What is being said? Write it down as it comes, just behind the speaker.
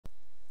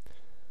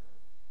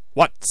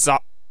What's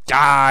up,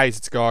 guys?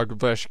 It's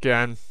Goglabesh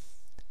again.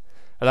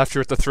 I left you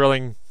with the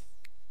thrilling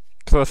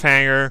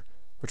cliffhanger,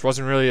 which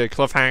wasn't really a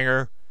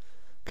cliffhanger,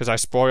 because I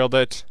spoiled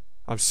it.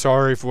 I'm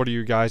sorry for one of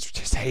you guys who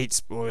just hate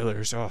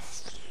spoilers. Oh.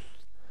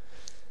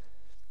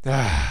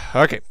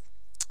 Okay.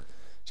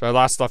 So I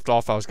last left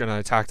off, I was going to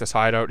attack this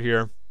hideout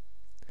here,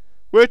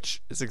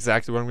 which is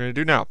exactly what I'm going to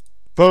do now.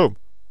 Boom!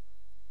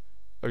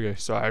 Okay,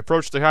 so I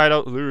approached the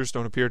hideout. The looters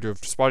don't appear to have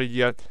spotted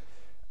yet.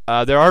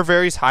 There are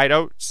various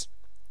hideouts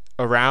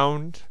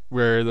around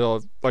where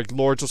they'll, like,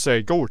 lords will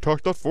say, go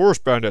attack that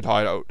forest bandit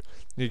hideout.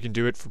 And you can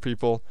do it for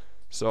people.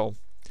 So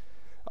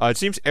it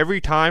seems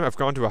every time I've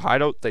gone to a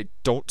hideout, they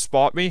don't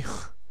spot me.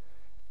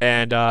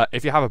 And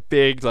if you have a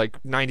big,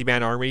 like,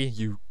 90-man army,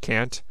 you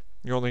can't.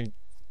 You only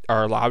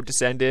are allowed to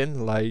send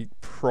in, like,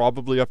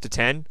 probably up to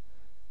 10.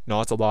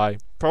 No, it's a lie.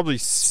 Probably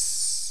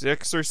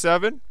 6 or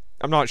 7.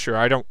 I'm not sure.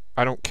 I don't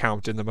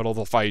count in the middle of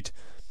the fight.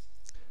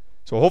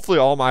 So hopefully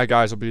all my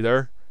guys will be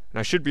there, and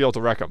I should be able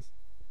to wreck them.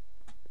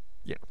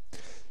 Yeah.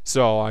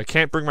 So I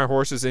can't bring my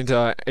horses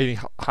into any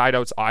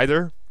hideouts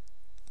either.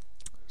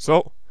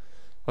 So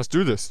let's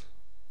do this.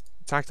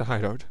 Attack the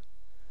hideout.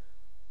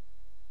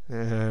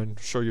 And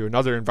show you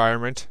another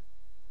environment.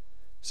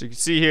 So you can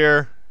see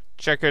here,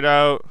 check it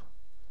out.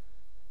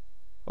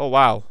 Oh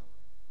wow.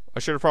 I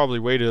should have probably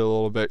waited a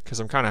little bit because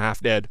I'm kind of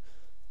half dead.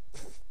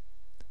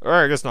 Or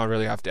I guess not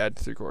really half dead,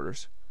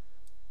 3/4.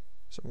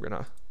 So I'm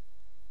gonna...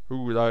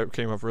 Ooh, that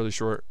came up really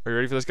short. Are you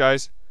ready for this,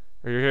 guys?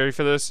 Are you ready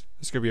for this?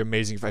 This is gonna be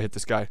amazing if I hit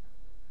this guy.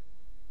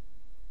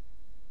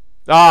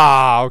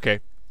 Ah,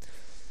 okay.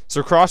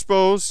 So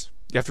crossbows,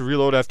 you have to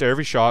reload after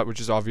every shot, which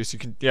is obvious. You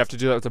have to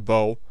do that with a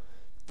bow.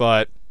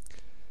 But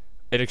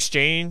in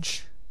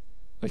exchange,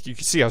 like, you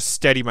can see how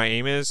steady my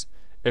aim is.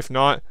 If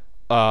not,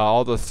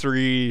 all the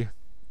 3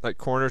 like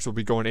corners will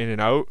be going in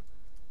and out.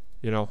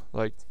 You know,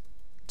 like,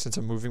 since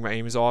I'm moving, my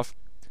aim is off.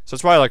 So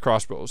that's why I like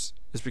crossbows.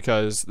 Is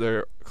because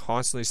they're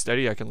constantly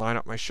steady. I can line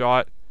up my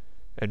shot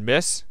and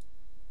miss.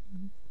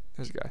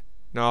 There's a guy.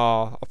 No,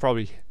 I'll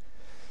probably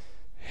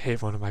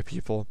hit one of my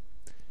people.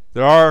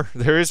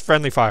 There is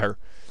friendly fire.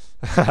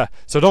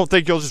 So don't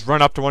think you'll just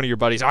run up to one of your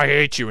buddies, I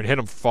hate you, and hit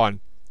them for fun.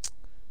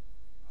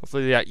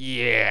 Hopefully that,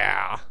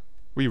 yeah.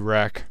 We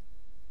wreck.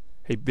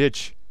 Hey,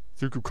 bitch.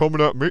 Think you're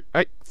coming at me?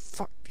 Hey,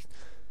 fuck.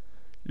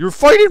 You're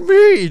fighting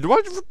me!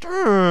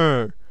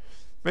 What?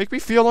 Make me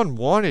feel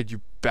unwanted, you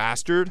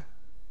bastard.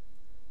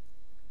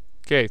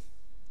 Okay.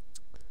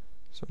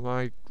 So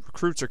my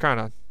recruits are kind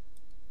of...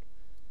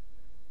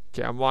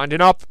 Okay, I'm winding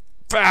up.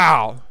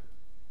 Bow!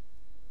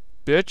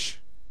 Bitch.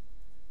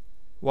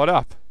 What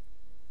up?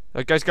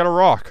 That guy's got a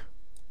rock.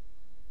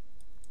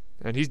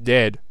 And he's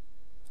dead.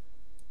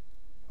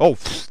 Oh,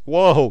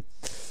 whoa.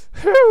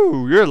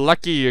 Whew, you're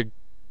lucky you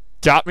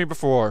got me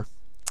before.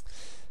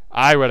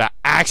 I would have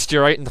axed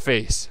you right in the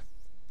face.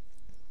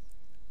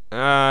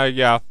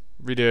 Yeah,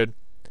 we did.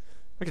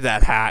 Look at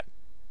that hat.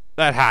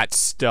 That hat's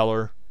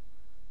stellar.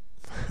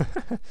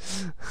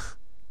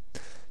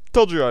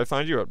 Told you I'd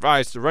find you.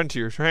 Advised to run to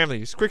your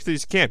family as quickly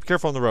as you can. Be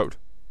careful on the road.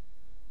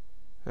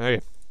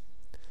 Okay.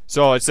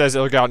 So it says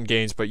look out in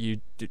gains, but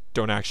you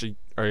don't actually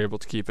are able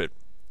to keep it.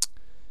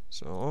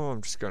 So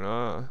I'm just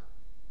gonna...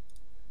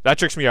 That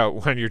tricks me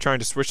out. When you're trying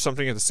to switch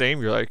something at the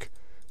same, you're like,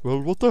 well,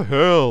 what the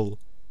hell?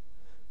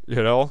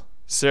 You know?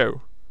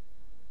 So.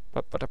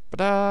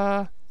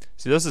 Ba-ba-da-ba-da.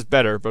 See, this is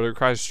better, but it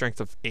requires a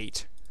strength of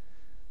 8.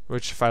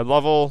 Which, if I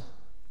level,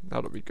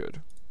 that'll be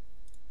good.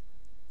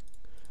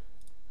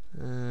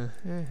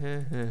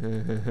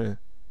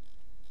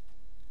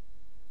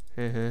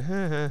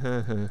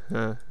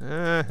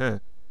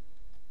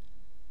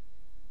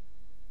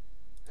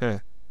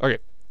 Okay.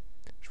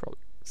 It's probably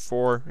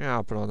 4. Yeah,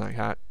 I'll put on that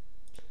hat.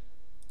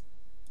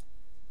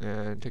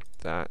 And take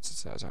that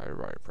since it has a higher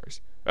rider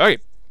price. Okay.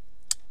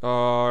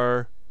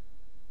 I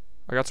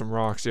got some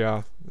rocks,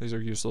 yeah. These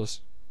are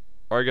useless.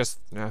 Or I guess,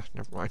 nah,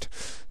 never mind.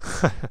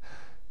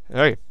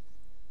 Okay.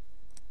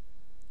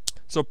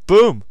 So,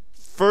 boom.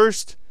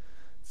 First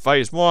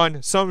fight is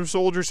won. Some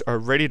soldiers are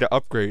ready to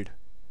upgrade.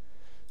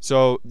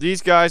 So,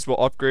 these guys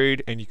will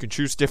upgrade, and you can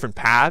choose different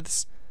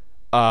paths.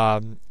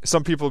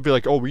 Some people will be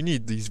like, oh, we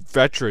need these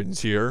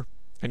veterans here.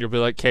 And you'll be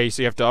like, okay,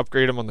 so you have to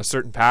upgrade them on a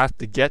certain path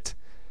to get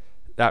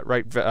that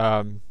right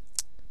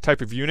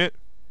type of unit.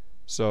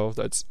 So,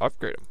 let's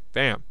upgrade them.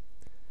 Bam.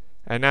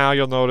 And now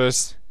you'll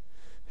notice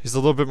he's a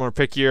little bit more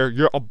pickier.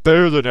 You're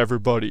better than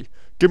everybody.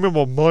 Give me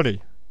more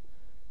money.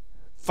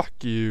 Fuck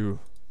you,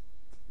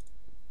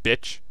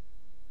 bitch.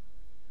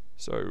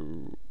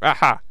 So,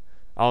 aha.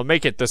 I'll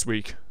make it this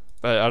week.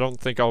 But I don't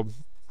think I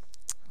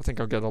think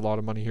I'll get a lot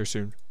of money here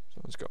soon.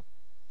 So let's go.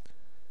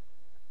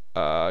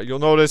 You'll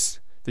notice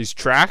these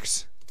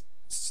tracks.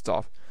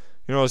 Stop.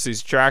 You notice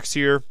these tracks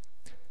here.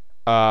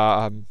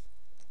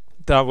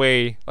 That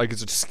way, like,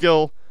 it's a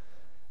skill,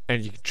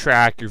 and you can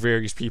track your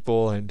various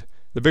people, and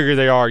the bigger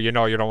they are, you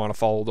know, you don't want to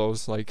follow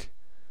those. Like,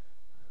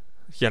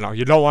 you know,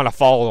 you don't want to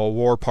follow a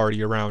war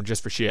party around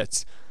just for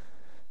shits.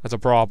 That's a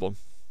problem.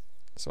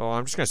 So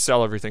I'm just gonna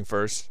sell everything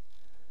first.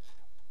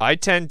 I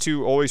tend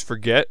to always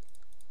forget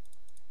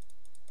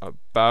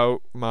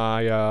about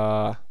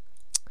my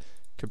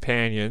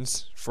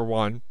companions, for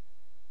one.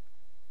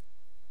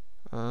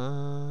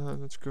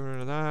 Let's go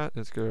rid of that.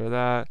 Let's go rid of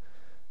that.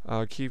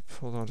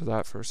 Hold on to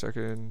that for a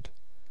second.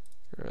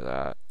 Get rid of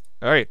that.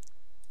 Alright.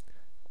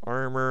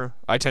 Armor.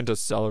 I tend to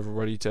sell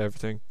everybody to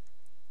everything.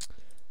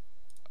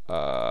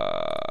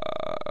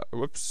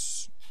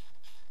 Whoops.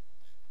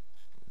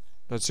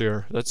 Let's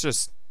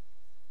just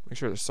make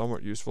sure they're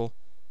somewhat useful.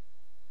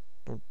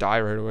 Don't die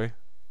right away.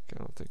 Okay, I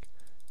don't think.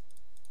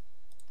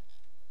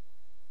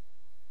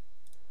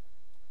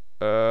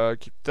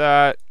 Keep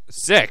that.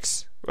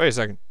 6! Wait a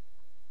second.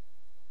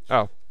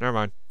 Oh, never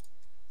mind.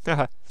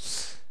 I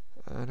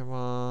don't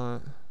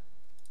want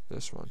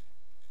this one.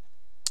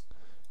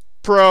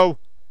 Pro!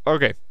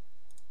 Okay.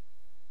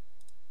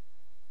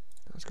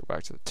 Let's go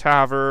back to the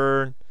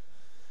tavern.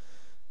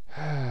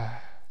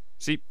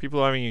 See,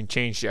 people haven't even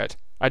changed yet.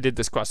 I did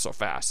this quest so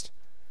fast.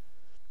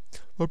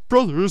 My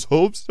brother is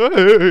home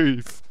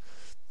safe!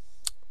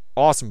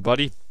 Awesome,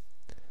 buddy.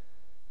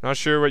 Not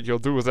sure what you'll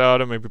do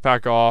without him. Maybe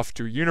pack off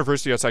to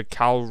university outside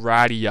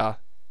Calradia.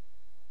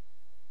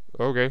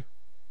 Okay.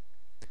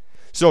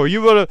 So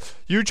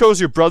you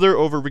chose your brother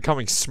over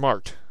becoming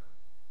smart.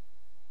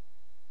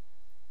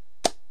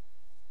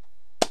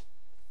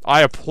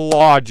 I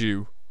applaud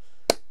you,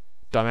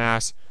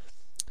 dumbass.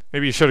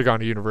 Maybe you should have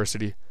gone to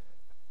university.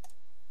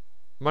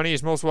 Money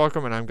is most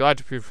welcome, and I'm glad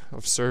to be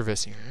of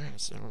service.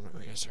 Yes, I don't know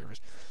your service.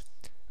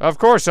 Of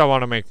course I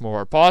want to make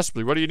more.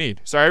 Possibly. What do you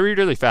need? Sorry, I read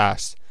really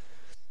fast.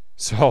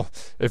 So,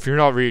 if you're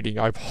not reading,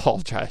 I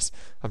apologize.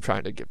 I'm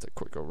trying to give the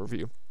quick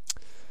overview.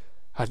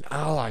 Had an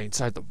ally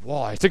inside the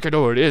wall. I think I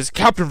know what it is.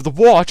 Captain of the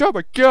Watch. Oh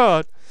my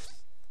god.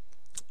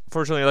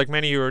 Fortunately, like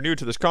many who are new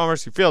to this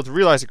commerce, you fail to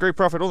realize that great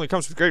profit only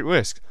comes with great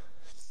risk.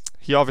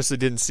 He obviously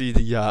didn't see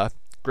the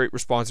great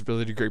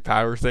responsibility, great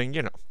power thing.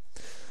 You know.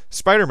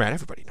 Spider-Man,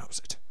 everybody knows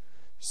it.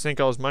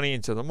 Sink all his money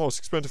into the most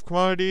expensive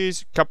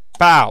commodities.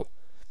 Kapow!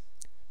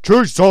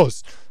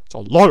 Jesus! It's a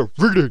lot of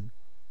reading.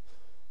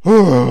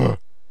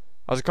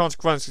 As a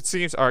consequence, it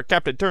seems our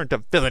captain turned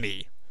to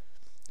villainy.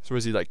 So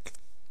is he like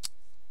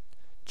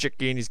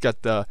chicken? He's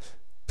got the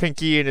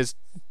pinky in his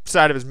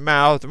side of his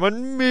mouth.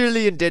 1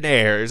 million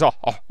deniers. That's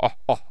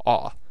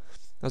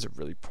a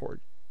really poor.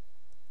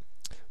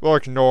 We'll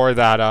ignore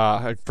that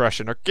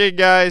impression. Okay,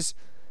 guys.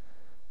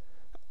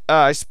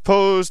 I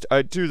suppose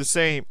I'd do the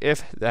same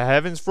if the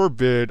heavens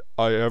forbid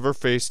I ever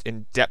faced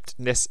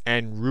indebtedness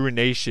and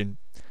ruination.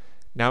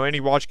 Now any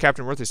watch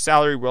captain worth his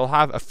salary will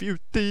have a few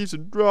thieves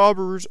and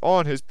robbers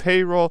on his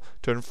payroll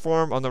to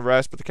inform on the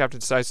rest, but the captain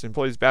decides to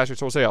employ these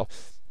bastards wholesale.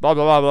 Blah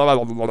blah blah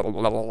blah blah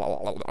blah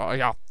blah blah.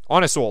 Yeah,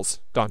 honest souls.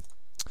 Done.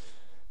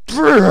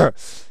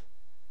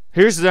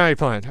 Here's the only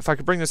plan. If I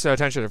could bring this to the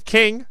attention of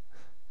King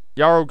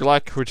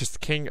Yaroglek, which is the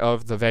king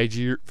of the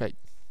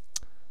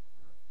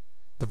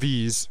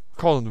V's.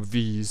 Call them the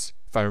V's,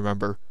 if I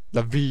remember.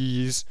 The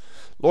V's.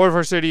 Lord of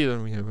our city,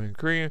 then we have in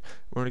Korean,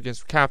 warned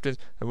against captains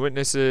and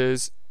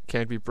witnesses,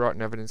 can't be brought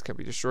in evidence, can't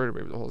be destroyed, or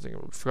maybe the whole thing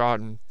will be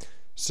forgotten.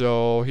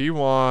 So he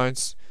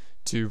wants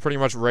to pretty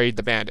much raid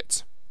the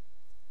bandits.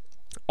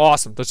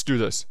 Awesome, let's do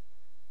this.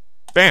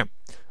 Bam!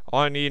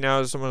 All I need now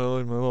is someone to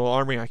lead my little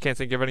army. I can't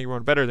think of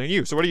anyone better than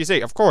you. So what do you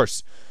say? Of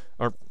course.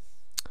 Or,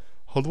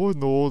 how do I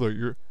know that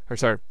you're... Or,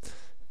 sorry.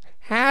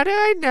 How do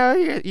I know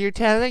you're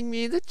telling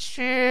me the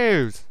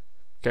truth?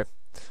 Okay.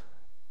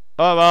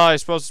 Oh, well, I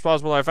suppose it's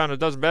possible I found a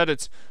dozen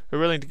bandits who are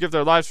willing to give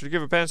their lives to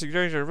give a fancy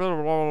exchange.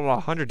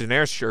 100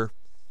 deniers, sure.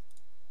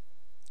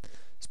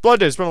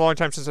 Splendid. It's been a long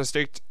time since I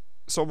staked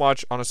so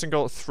much on a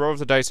single throw of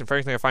the dice, and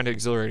frankly, I find it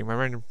exhilarating. My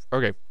mind...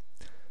 Okay.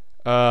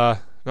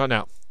 Not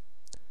now.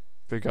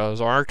 Because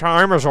our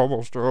time is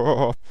almost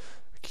up.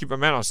 Keep a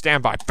man on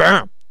standby.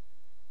 Bam!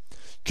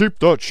 Keep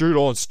that shit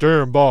on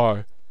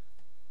standby.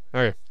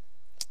 Okay.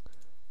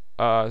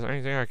 Is there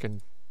anything I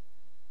can...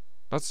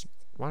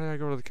 Why did I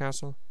go to the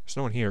castle? There's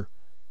no one here.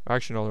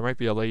 Actually, no, there might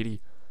be a lady.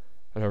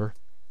 Whatever.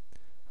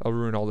 I'll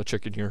ruin all the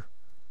chicken here.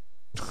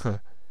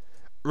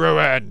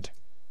 Ruined!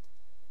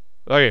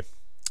 Okay.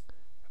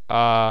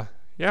 Yeah.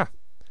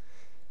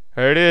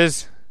 There it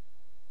is.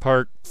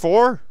 Part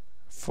 4?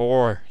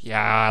 4.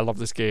 Yeah, I love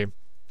this game.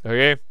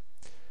 Okay?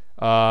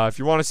 If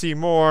you want to see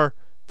more,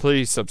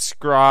 please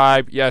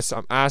subscribe. Yes,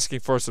 I'm asking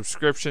for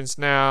subscriptions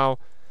now.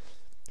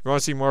 If you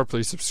want to see more,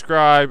 please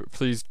subscribe.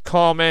 Please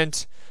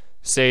comment.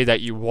 Say that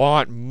you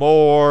want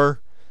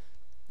more.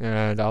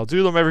 And I'll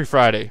do them every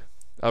Friday.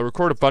 I'll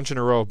record a bunch in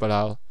a row, but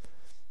I'll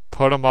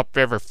put them up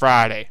every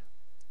Friday.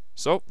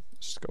 So,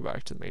 let's go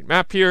back to the main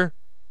map here.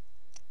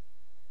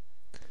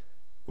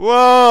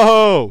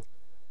 Whoa!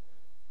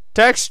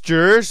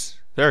 Textures.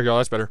 There we go,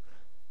 that's better.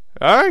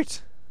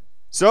 Alright.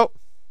 So,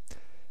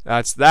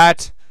 that's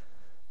that.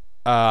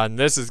 And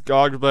this is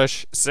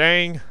Goglabesh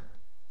saying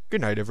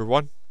good night,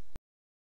 everyone.